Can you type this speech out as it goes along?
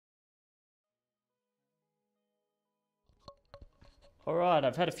All right,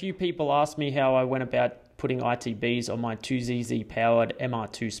 I've had a few people ask me how I went about putting ITBs on my 2ZZ powered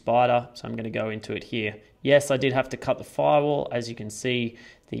MR2 Spyder, so I'm going to go into it here. Yes, I did have to cut the firewall. As you can see,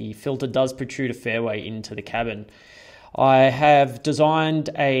 the filter does protrude a fair way into the cabin. I have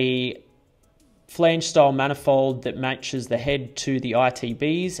designed a flange style manifold that matches the head to the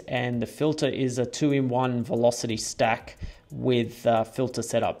ITBs, and the filter is a 2-in-1 velocity stack with filter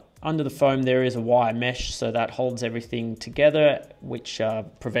setup. Under the foam there is a wire mesh, so that holds everything together, which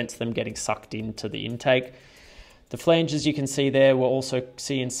prevents them getting sucked into the intake. The flanges you can see there were also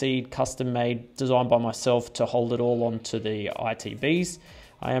CNC'd, custom made, designed by myself to hold it all onto the ITBs.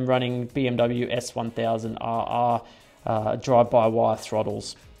 I am running BMW S1000RR drive-by-wire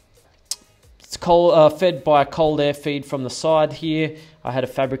throttles. It's fed by a cold air feed from the side here. I had a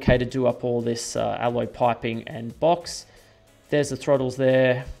fabricator do up all this alloy piping and box. There's the throttles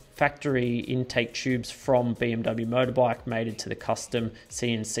there. Factory intake tubes from BMW motorbike mated to the custom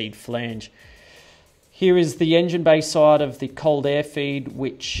CNC'd flange. Here is the engine bay side of the cold air feed,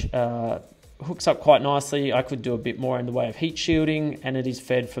 which hooks up quite nicely. I could do a bit more in the way of heat shielding, and it is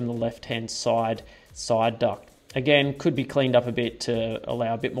fed from the left-hand side duct. Again, could be cleaned up a bit to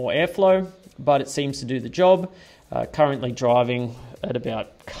allow a bit more airflow, but it seems to do the job. Currently driving at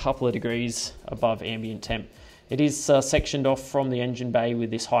about a couple of degrees above ambient temp. It is sectioned off from the engine bay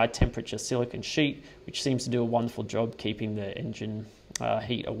with this high temperature silicone sheet, which seems to do a wonderful job keeping the engine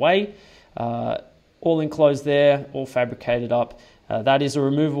heat away. All enclosed there, all fabricated up. That is a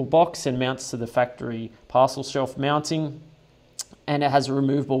removable box and mounts to the factory parcel shelf mounting, and it has a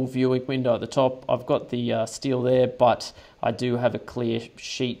removable viewing window at the top. I've got the steel there, but I do have a clear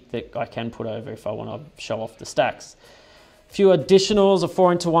sheet that I can put over if I want to show off the stacks. A few additionals, a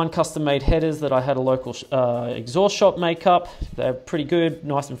 4x1 custom made headers that I had a local exhaust shop make up. They're pretty good,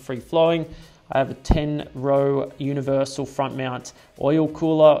 nice and free flowing. I have a 10-row universal front mount oil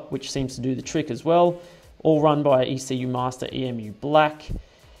cooler, which seems to do the trick as well. All run by ECUMaster EMU Black.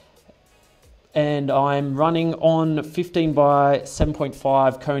 And I'm running on 15 by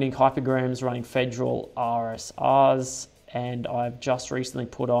 7.5 Koenig hypergrams running Federal RSRs. And I've just recently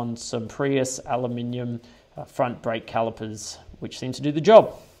put on some Prius aluminium front brake calipers, which seem to do the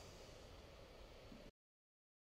job.